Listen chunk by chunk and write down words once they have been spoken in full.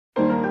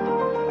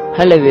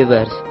Hello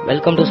viewers,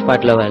 welcome to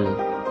Spot Level.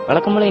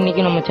 வழக்கம்போல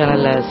இன்னைக்கு நம்ம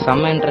சேனல்ல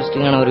செம்ம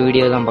இன்ட்ரெஸ்டிங்கான ஒரு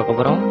வீடியோ தான் பார்க்க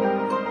போறோம்.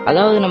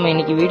 அதாவது நம்ம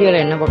இன்னைக்கு வீடியோல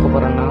என்ன பார்க்க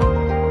போறோம்னா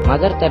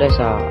மதர்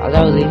தெரசா,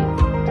 அதாவது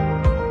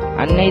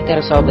அன்னை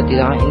தெரசாவை பத்தி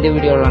தான் இந்த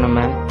வீடியோல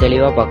நம்ம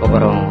தெளிவா பார்க்க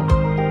போறோம்.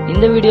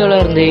 இந்த வீடியோல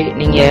இருந்து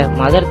நீங்க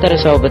மதர்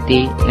தெரசாவை பத்தி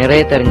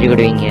நிறைய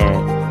தெரிஞ்சுக்கிடுவீங்க.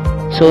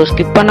 சோ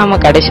ஸ்கிப் பண்ணாம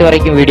கடைசி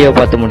வரைக்கும் வீடியோ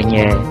பார்த்து முடிங்க.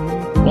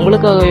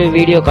 உங்களுக்காக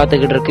வீடியோ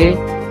காத்துக்கிட்டு இருக்கு.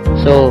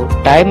 சோ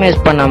டைம்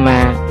வேஸ்ட் பண்ணாம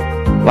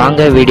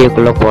வாங்க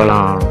வீடியோக்குள்ள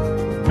போலாம்.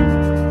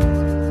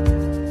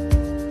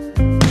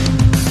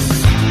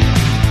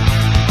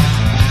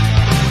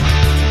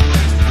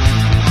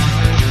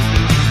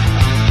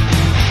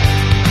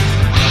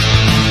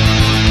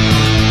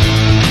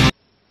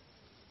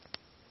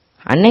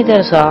 அன்னை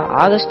தெரசா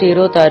ஆகஸ்ட்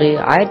 26,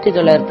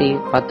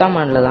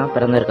 1910 தான்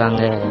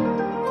பிறந்திருக்காங்க.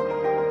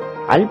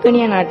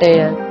 அல்பேனியா நாட்டை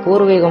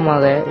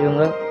பூர்வீகமாக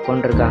இவங்க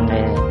கொண்டிருக்காங்க.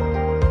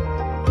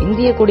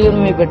 இந்திய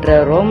குடியுரிமை பெற்ற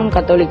ரோமன்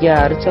கத்தோலிக்க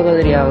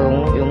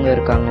அருட்சகோதரியாகவும் இவங்க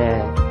இருக்காங்க.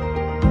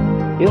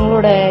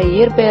 இவங்களோட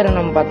இயற்பெயரை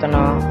நம்ம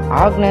பார்த்தோம்னா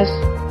ஆக்னஸ்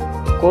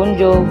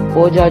கோஞ்சோ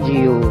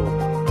போஜாஜியு.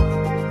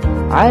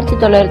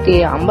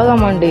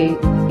 1950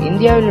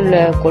 இந்தியாவில் உள்ள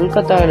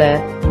கொல்கத்தாவில்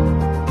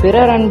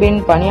பிறர் அன்பின்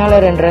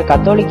பணியாளர் என்ற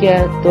கத்தோலிக்க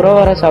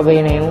துறவற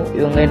சபையினையும்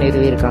இவங்க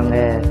நிறுவியிருக்காங்க.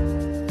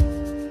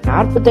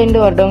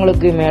 45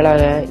 வருடங்களுக்கு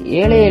மேலாக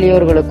ஏழை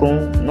எளியோர்களுக்கும்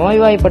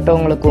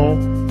நோய்வாய்ப்பட்டவங்களுக்கும்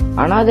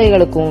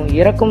அனாதைகளுக்கும்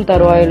இறக்கும்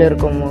தருவாயில்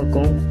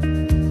இருக்கவங்களுக்கும்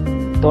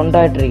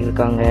தொண்டாற்றி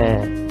இருக்காங்க.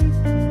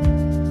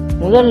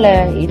 முதல்ல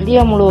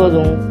இந்தியா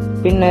முழுவதும்,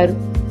 பின்னர்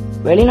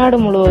வெளிநாடு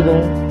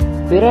முழுவதும்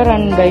பிறர்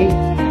அன்பை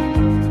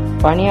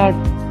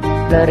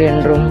பணியாளர்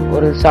என்றும்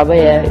ஒரு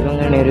சபையை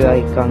இவங்க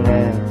நிர்வகிக்காங்க.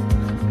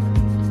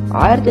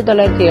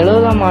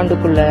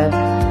 1970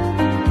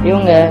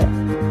 இவங்க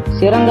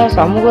சிறந்த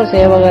சமூக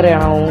சேவகர்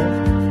எனவும்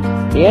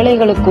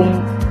ஏழைகளுக்கும்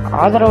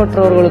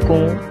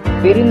ஆதரவற்றவர்களுக்கும்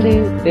பிரிந்து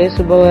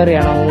பேசுபவர்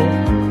எனவும்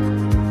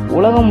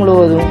உலகம்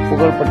முழுவதும்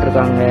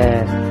புகழ்பெற்றிருக்காங்க.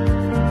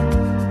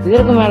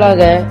 இதற்கு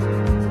மேலாக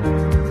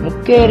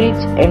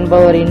முக்கேரிச்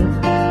என்பவரின்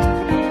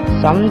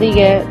சம்திக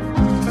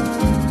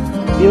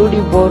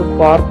பியூட்டிபோர்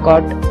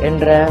பார்க்காட்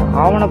என்ற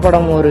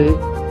ஆவணப்படம் ஒரு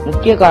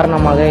முக்கிய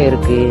காரணமாக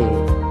இருக்கு.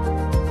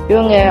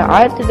 இவங்க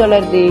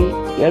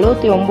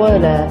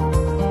 1979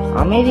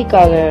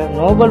 அமைதிக்காக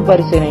நோபல்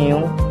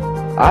பரிசினையும்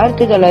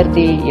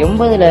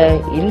 1980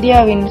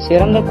 இந்தியாவின்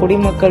சிறந்த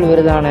குடிமக்கள்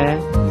விருதான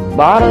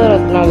பாரத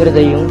ரத்னா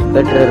விருதையும்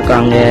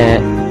பெற்றிருக்காங்க.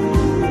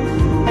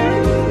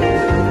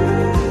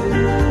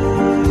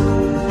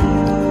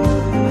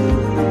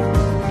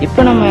 இப்ப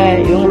நம்ம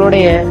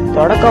இவங்களுடைய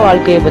தொடக்க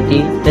வாழ்க்கையை பத்தி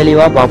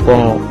தெளிவா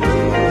பார்ப்போம்.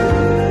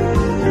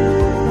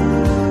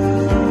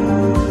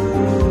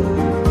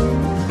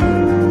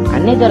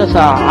 அன்னை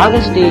தெரசா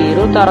ஆகஸ்ட்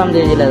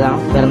 26 தான்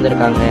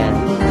பிறந்திருக்காங்க.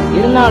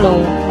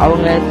 இருந்தாலும்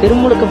அவங்க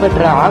திருமுழுக்கு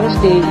பெற்ற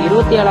ஆகஸ்ட்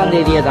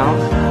 27 தான்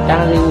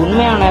தனது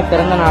உண்மையான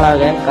பிறந்த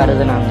நாளாக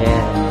கருதினாங்க.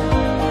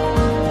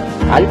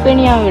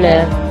 அல்பேனியாவில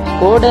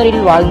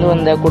ஸ்கோடரில் வாழ்ந்து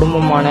வந்த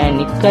குடும்பமான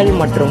நிக்கல்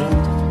மற்றும்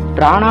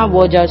டிரானா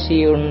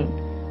போஜாசியின்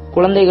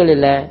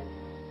குழந்தைகளில்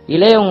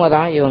இளையவங்க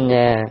தான் இவங்க.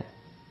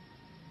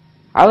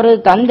 அவரது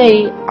தந்தை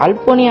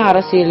அல்பேனியா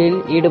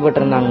அரசியலில்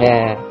ஈடுபட்டிருந்தாங்க.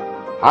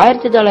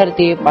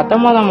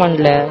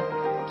 1919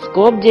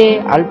 ஸ்கோப்ஜே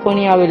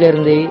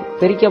அல்பேனியாவிலிருந்து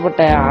பிரிக்கப்பட்ட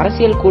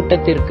அரசியல்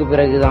கூட்டத்திற்கு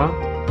பிறகுதான்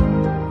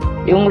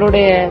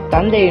இவங்களுடைய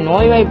தந்தை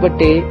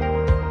நோய்வாய்ப்பட்டு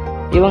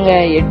இவங்க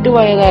 8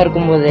 வயதா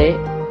இருக்கும்போதே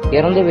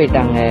இறந்து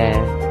போயிட்டாங்க.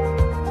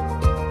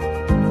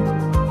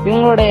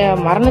 இவங்களுடைய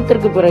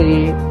மரணத்திற்கு பிறகு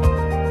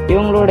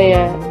இவங்களுடைய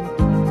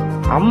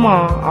அம்மா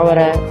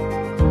அவரை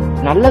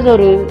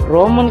நல்லதொரு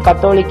ரோமன்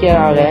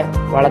கத்தோலிக்கராக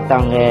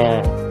வளர்த்தாங்க.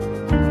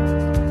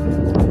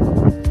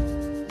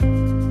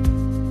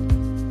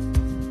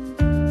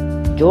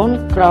 ஜோன்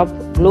கிராப்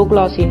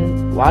ப்ளூக்ளாஸின்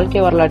வாழ்க்கை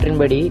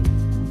வரலாற்றின்படி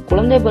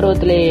குழந்தை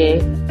பருவத்திலேயே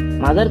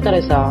மதர்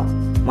தெரசா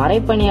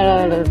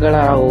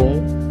மறைப்பணியாளர்களாகவும்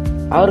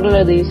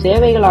அவர்களது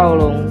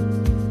சேவைகளாகவும்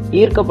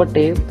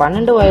ஈர்க்கப்பட்டு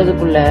 12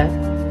 வயதுக்குள்ள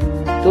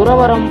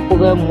துறவரம்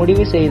புக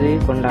முடிவு செய்து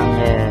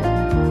கொண்டாங்க.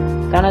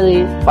 தனது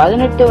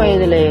 18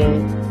 வயதிலே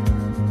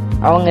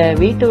அவங்க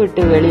வீட்டு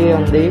விட்டு வெளியே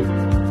வந்து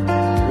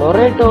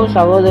லொரேட்டோ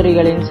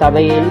சகோதரிகளின்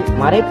சபையில்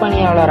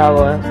மறைப்பணியாளராக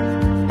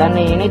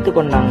தன்னை இணைத்து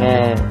கொண்டாங்க.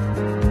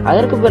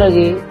 அதற்கு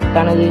பிறகு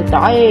தனது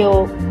தாயையோ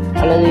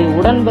அல்லது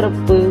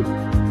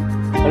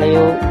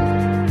உடன்பிறப்புகளையோ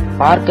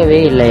பார்க்கவே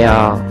இல்லையா.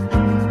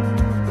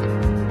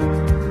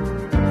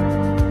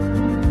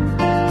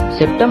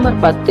 செப்டம்பர்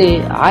 10,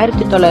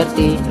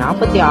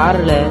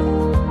 1946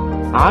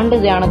 ஆண்டு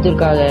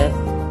தியானத்திற்காக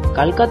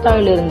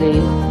கல்கத்தாவிலிருந்து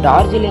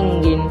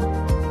டார்ஜிலிங்கின்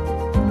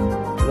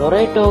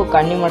லொரேட்டோ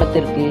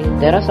கன்னிமடத்திற்கு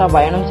தெரசா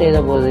பயணம் செய்த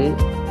போது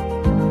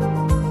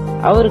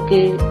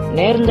அவருக்கு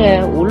நேர்ந்த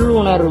உள்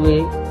உணர்வு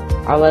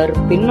அவர்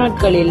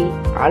பின்னாட்களில்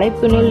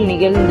அழைப்பினுள்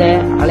நிகழ்ந்த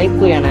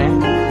அழைப்பு என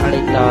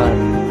அழைத்தார்.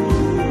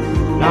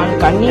 நான்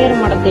கன்னியர்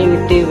மடத்தை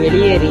விட்டு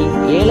வெளியேறி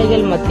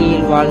ஏழைகள்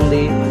மத்தியில்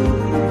வாழ்ந்து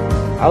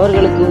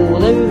அவர்களுக்கு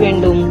உதவி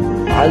வேண்டும்.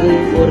 அது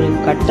ஒரு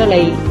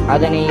கட்டளை.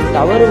 அதனை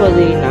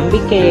தவறுவது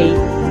நம்பிக்கையை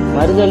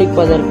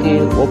மறுதளிப்பதற்கு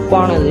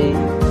ஒப்பானது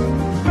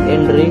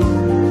என்று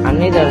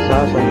அன்னை தெரசா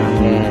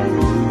சொன்னாங்க.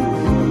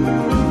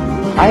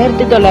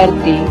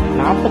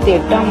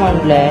 1948ஆம்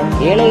ஆண்டுல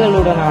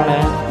ஏழைகளுடனான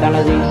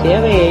தனது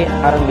சேவையை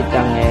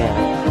ஆரம்பித்தாங்க.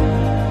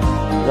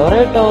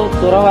 லொரேட்டோ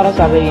துறவற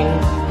சபையின்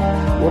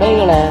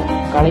உடைகளை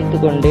களைத்து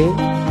கொண்டு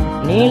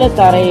நீல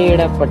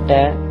தரையிடப்பட்ட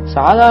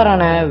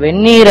சாதாரண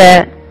வெண்ணிற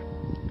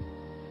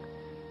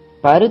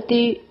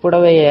பருத்தி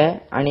புடவைய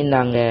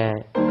அணிந்தாங்க.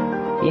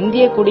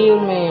 இந்திய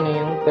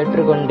குடியுரிமையையும்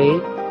பெற்றுக்கொண்டு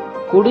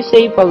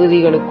குடிசை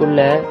பகுதிகளுக்குள்ள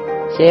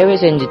சேவை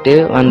செஞ்சுட்டு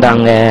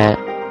வந்தாங்க.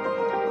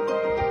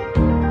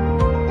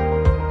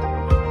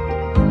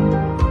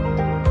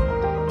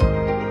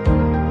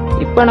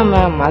 இப்ப நம்ம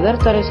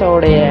மதர்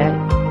தெரசாவுடைய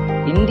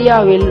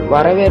இந்தியாவில்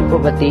வரவேற்பு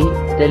பத்தி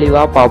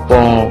தெளிவா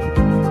பார்ப்போம்.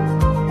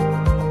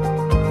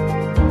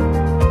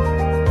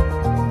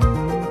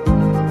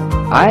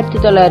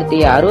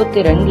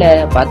 1962ல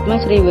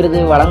பத்மஸ்ரீ விருது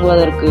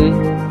வழங்குவதற்கு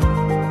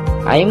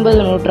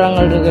 50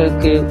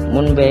 நூற்றாண்டுகளுக்கு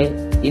முன்பே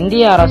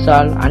இந்திய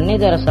அரசால் அன்னை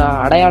தெரசா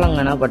அடையாளம்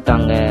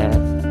காணப்பட்டாங்க.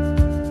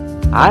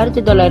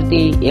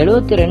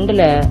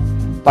 1972ல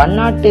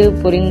பன்னாட்டு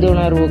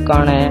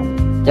புரிந்துணர்வுக்கான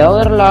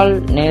ஜவஹர்லால்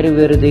நேரு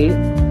விருது,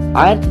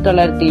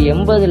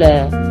 1980ல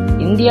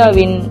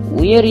இந்தியாவின்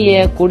உயரிய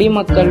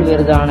குடிமக்கள்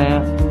விருதான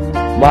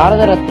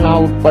பாரத ரத்னா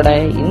உட்பட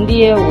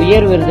இந்திய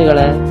உயர்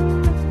விருதுகளை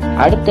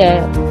அடுத்த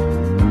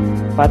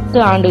 10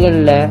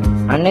 ஆண்டுகள்ல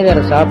அன்னை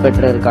தெரசா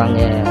பெற்றிருக்காங்க.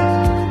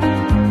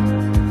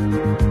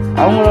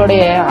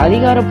 அவங்களுடைய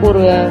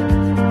அதிகாரப்பூர்வ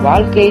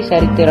வாழ்க்கை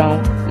சரித்திரம்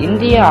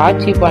இந்திய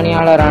ஆட்சி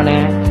பணியாளரான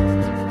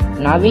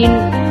நவீன்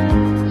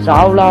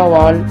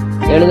சாவ்லாவால்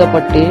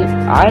எழுதப்பட்டு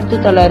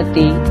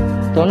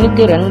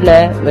 1992ல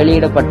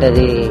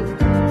வெளியிடப்பட்டது.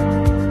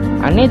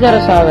 அன்னை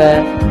தெரசாவை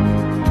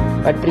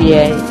பற்றிய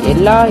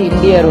எல்லா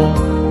இந்தியரும்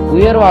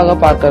உயர்வாக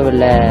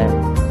பார்க்கவில்லை.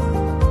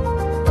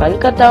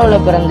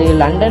 கல்கத்தாவில் பிறந்து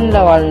லண்டன்ல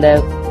வாழ்ந்த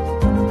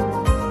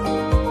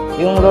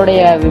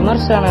இவங்களுடைய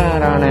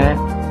விமர்சகரான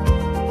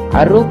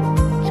அரூப்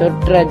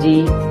சொட்ரஜி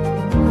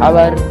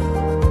அவர்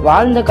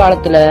வாழ்ந்த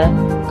காலத்துல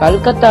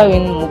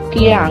கல்கத்தாவின்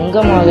முக்கிய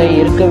அங்கமாக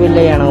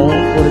இருக்கவில்லை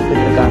எனவும்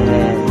குறிப்பிட்டிருக்காங்க.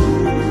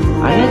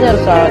 அன்னை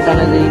தெரசா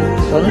தனது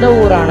சொந்த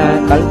ஊரான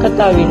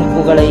கல்கத்தாவின்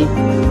புகழை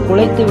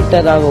குலைத்து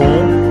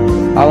விட்டதாகவும்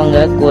அவங்க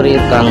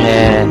கூறியிருக்காங்க.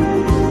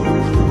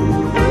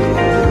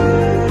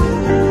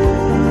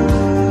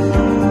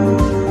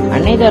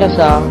 அன்னை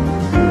தெரசா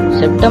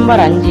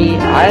செப்டம்பர் 5,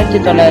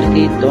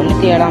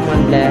 1997ஆம்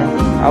ஆண்டுல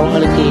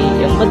அவங்களுக்கு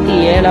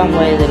 87ஆம்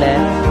வயதுல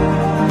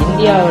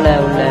இந்தியாவில்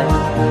உள்ள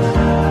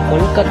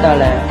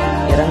கொல்கத்தால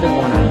இறந்து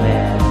போனாங்க.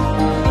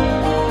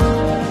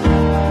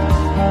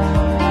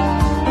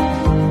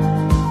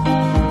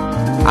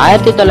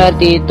 ஆயிரத்தி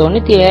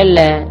 1997ல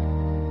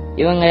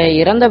இவங்க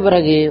இறந்த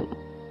பிறகு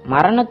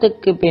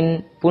மரணத்துக்கு பின்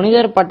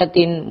புனிதர்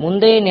பட்டத்தின்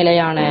முந்தைய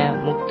நிலையான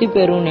முக்தி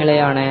பெறும்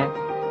நிலையான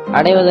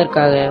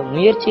அடைவதற்காக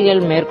முயற்சிகள்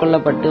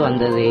மேற்கொள்ளப்பட்டு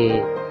வந்தது.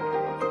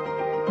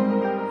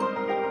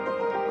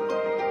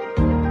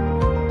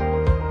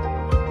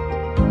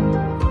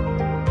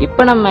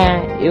 இப்ப நம்ம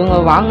இவங்க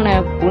வாங்கின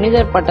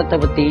புனிதர் பட்டத்தை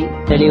பத்தி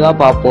தெளிவா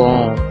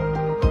பார்ப்போம்.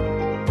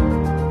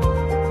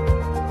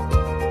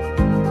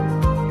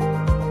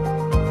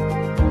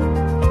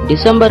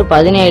 டிசம்பர்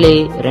 17,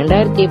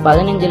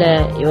 2015ல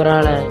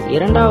இவரால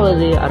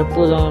 2வது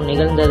அற்புதம்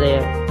நிகழ்ந்ததை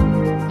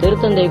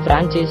திருத்தந்தை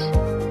பிரான்சிஸ்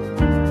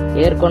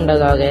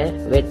ஏற்கொண்டதாக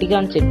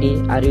வெட்டிகான் சிட்டி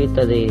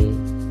அறிவித்தது.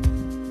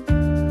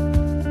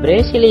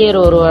 பிரேசிலியர்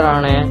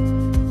ஒருவரான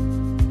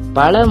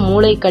பல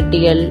மூளை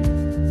கட்டிகள்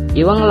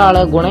இவங்களால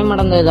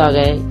குணமடைந்ததாக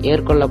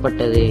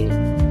ஏற்கொள்ளப்பட்டது.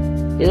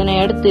 இதனை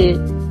அடுத்து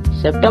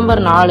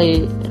செப்டம்பர் 4,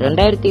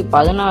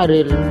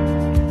 2016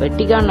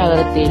 வெட்டிகான்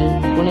நகரத்தில்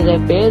புனித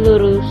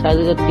பேதுரு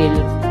சதுக்கத்தில்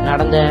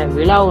நடந்த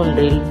விழா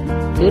ஒன்றில்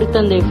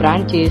திருத்தந்தை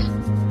பிரான்சிஸ்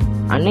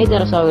அன்னை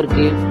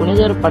தெரசாவிற்கு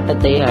புனிதர்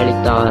பட்டத்தை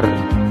அளித்தார்.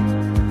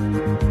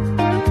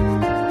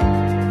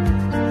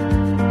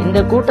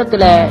 இந்த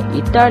கூட்டத்தில்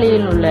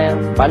இத்தாலியில் உள்ள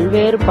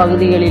பல்வேறு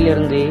பகுதிகளில்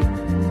இருந்து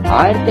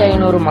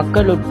 1500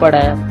 மக்கள் உட்பட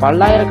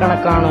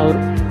பல்லாயிரக்கணக்கானோர்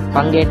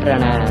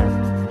பங்கேற்றனர்.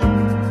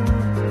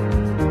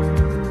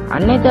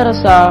 அன்னை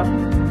தெரசா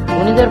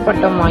புனிதர்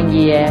பட்டம்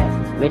வாங்கிய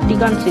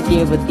வெட்டிகான்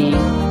சிட்டியை பத்தி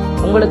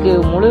உங்களுக்கு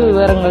முழு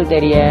விவரங்கள்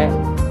தெரிய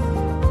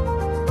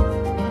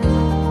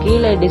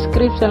கீழே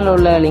டிஸ்கிரிப்ஷன்ல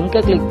உள்ள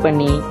லிங்கை கிளிக்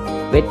பண்ணி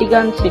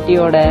வெட்டிகான்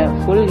சிட்டியோட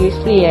ஃபுல்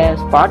ஹிஸ்டரிய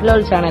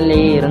ஸ்பாட்லெவல்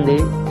சேனல்லேயே இருந்து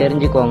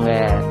தெரிஞ்சுக்கோங்க.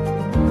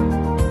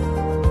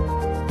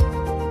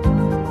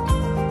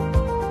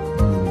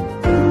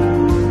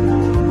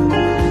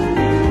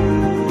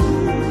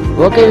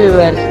 ஓகே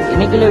வியூவர்ஸ்,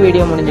 இன்னைக்குள்ள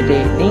வீடியோ முடிஞ்சிட்டு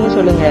நீங்க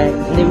சொல்லுங்க,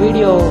 இந்த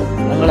வீடியோ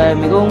உங்களை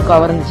மிகவும்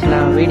கவர்ந்துச்சுன்னா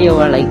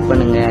வீடியோவை லைக்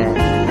பண்ணுங்க.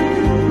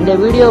 இந்த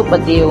வீடியோவை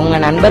பத்தி உங்க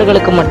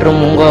நண்பர்களுக்கு மற்றும்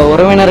உங்க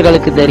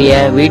உறவினர்களுக்கு தெரிய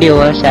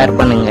வீடியோவை ஷேர்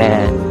பண்ணுங்க.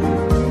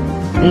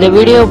 இந்த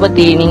வீடியோவை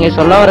பத்தி நீங்க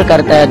சொல்ல வர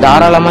கருத்தை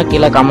தாராளமா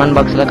கீழே கமெண்ட்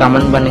பாக்ஸ்ல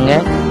கமெண்ட் பண்ணுங்க.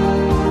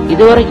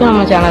 இதுவரைக்கும்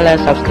நம்ம சேனலை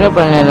சப்ஸ்கிரைப்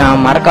பண்ணலனா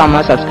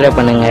மறக்காம சப்ஸ்கிரைப்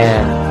பண்ணுங்க.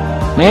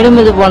 மேலும்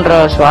இது போன்ற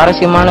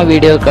சுவாரஸ்யமான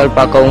வீடியோக்கள்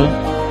பார்க்கவும்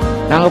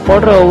நாங்க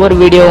போடுற ஒவ்வொரு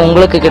வீடியோ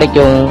உங்களுக்கு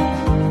கிடைக்கும்.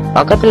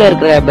 பக்கத்துல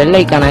இருக்கிற பெல்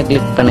ஐக்கானை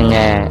கிளிக் பண்ணுங்க.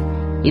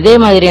 இதே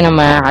மாதிரி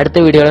நம்ம அடுத்த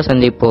வீடியோல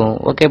சந்திப்போம்.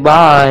 Okay,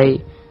 bye.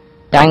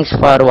 தேங்க்ஸ்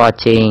ஃபார்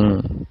வாட்சிங்.